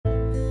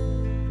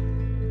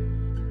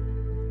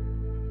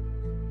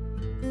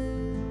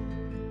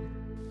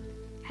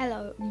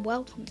and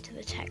welcome to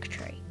the Tech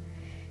Tree.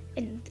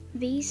 In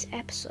these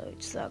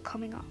episodes that are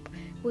coming up,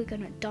 we're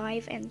going to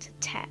dive into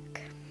tech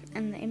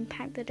and the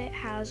impact that it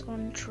has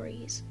on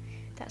trees.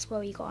 That's where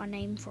we got our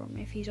name from,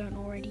 if you don't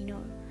already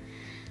know.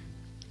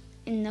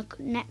 In the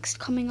next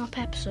coming up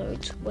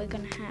episodes, we're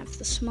going to have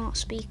the smart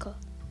speaker,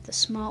 the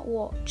smart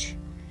watch,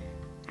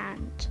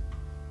 and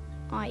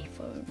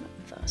iPhone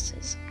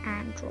versus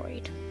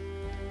Android.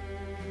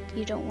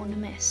 You don't want to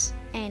miss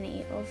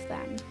any of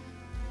them.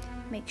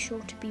 Make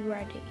sure to be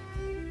ready.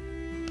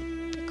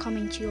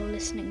 Coming to your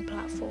listening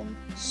platform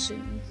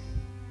soon.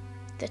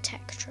 The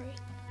Tech Tree.